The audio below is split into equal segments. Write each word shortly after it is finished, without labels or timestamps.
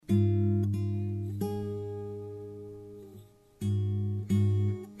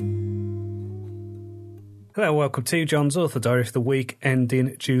Hello, welcome to John's Author Diary for the week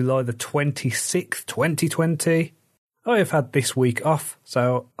ending July the 26th, 2020. I have had this week off,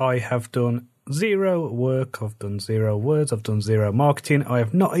 so I have done zero work, I've done zero words, I've done zero marketing. I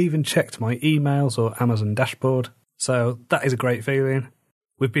have not even checked my emails or Amazon dashboard, so that is a great feeling.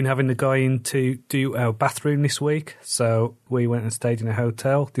 We've been having the guy in to do our bathroom this week, so we went and stayed in a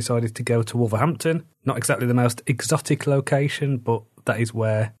hotel, decided to go to Wolverhampton. Not exactly the most exotic location, but that is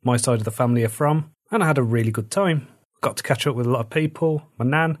where my side of the family are from. And I had a really good time. Got to catch up with a lot of people. My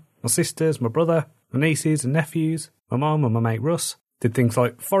nan, my sisters, my brother, my nieces and nephews, my mum and my mate Russ. Did things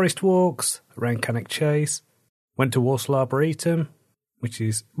like forest walks around Cannock Chase. Went to Walsall Arboretum, which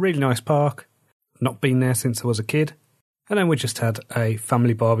is a really nice park. Not been there since I was a kid. And then we just had a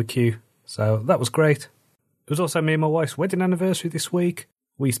family barbecue. So that was great. It was also me and my wife's wedding anniversary this week.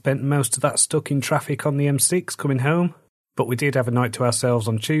 We spent most of that stuck in traffic on the M6 coming home. But we did have a night to ourselves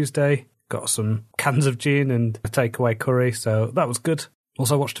on Tuesday. Got some cans of gin and a takeaway curry, so that was good.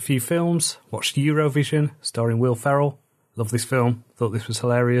 Also watched a few films, watched Eurovision, starring Will Ferrell. Love this film, thought this was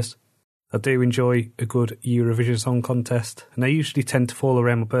hilarious. I do enjoy a good Eurovision Song Contest, and they usually tend to fall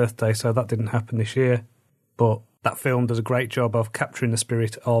around my birthday, so that didn't happen this year. But that film does a great job of capturing the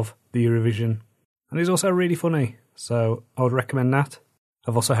spirit of the Eurovision. And it's also really funny, so I would recommend that.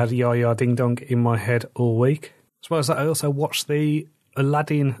 I've also had Ya Ya Ding Dong in my head all week. As well as that, I also watched the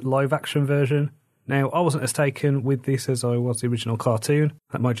Aladdin live-action version. Now, I wasn't as taken with this as I was the original cartoon.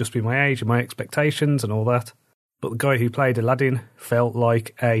 That might just be my age and my expectations and all that. But the guy who played Aladdin felt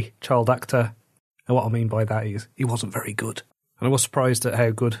like a child actor. And what I mean by that is he wasn't very good. And I was surprised at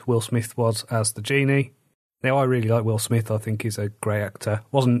how good Will Smith was as the genie. Now, I really like Will Smith. I think he's a great actor.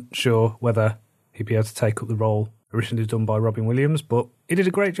 Wasn't sure whether he'd be able to take up the role originally done by Robin Williams, but he did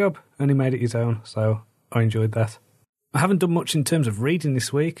a great job and he made it his own, so I enjoyed that. I haven't done much in terms of reading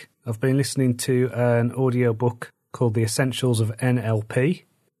this week. I've been listening to an audiobook called The Essentials of NLP.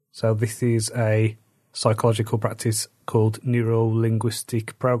 So this is a psychological practice called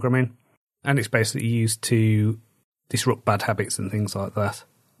neuro-linguistic programming. And it's basically used to disrupt bad habits and things like that.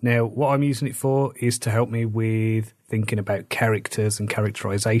 Now, what I'm using it for is to help me with thinking about characters and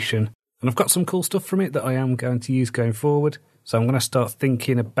characterization. And I've got some cool stuff from it that I am going to use going forward. So I'm going to start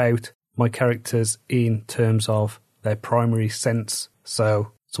thinking about my characters in terms of their primary sense.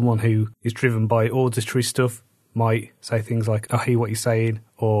 So someone who is driven by auditory stuff might say things like, I hear what you're saying,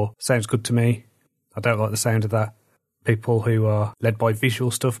 or sounds good to me. I don't like the sound of that. People who are led by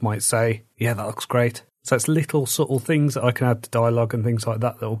visual stuff might say, yeah, that looks great. So it's little subtle things that I can add to dialogue and things like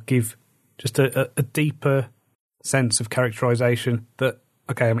that that will give just a deeper sense of characterization that,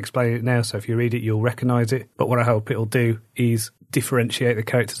 okay, I'm explaining it now, so if you read it, you'll recognise it. But what I hope it'll do is differentiate the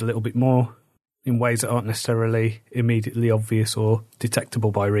characters a little bit more in ways that aren't necessarily immediately obvious or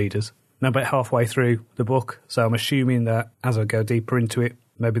detectable by readers. I'm about halfway through the book, so I'm assuming that as I go deeper into it,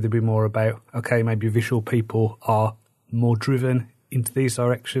 maybe there'll be more about, okay, maybe visual people are more driven into these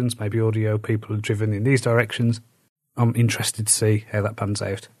directions, maybe audio people are driven in these directions. I'm interested to see how that pans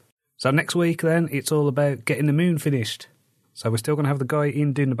out. So next week then, it's all about getting the moon finished. So we're still going to have the guy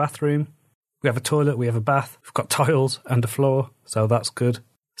in doing the bathroom. We have a toilet, we have a bath, we've got tiles and a floor, so that's good.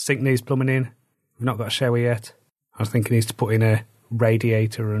 Sink needs plumbing in. We've not got a shower yet. I was thinking he needs to put in a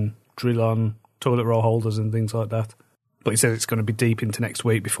radiator and drill on toilet roll holders and things like that. But he says it's going to be deep into next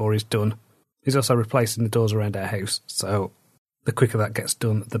week before he's done. He's also replacing the doors around our house, so the quicker that gets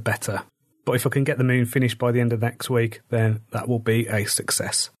done, the better. But if I can get the moon finished by the end of next week, then that will be a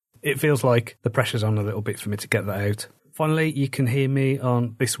success. It feels like the pressure's on a little bit for me to get that out. Finally, you can hear me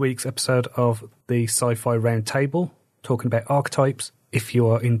on this week's episode of the Sci-Fi Roundtable, talking about archetypes. If you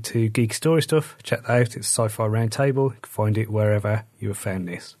are into geek story stuff, check that out. It's Sci-Fi Roundtable. You can find it wherever you have found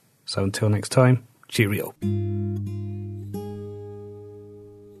this. So until next time, cheerio.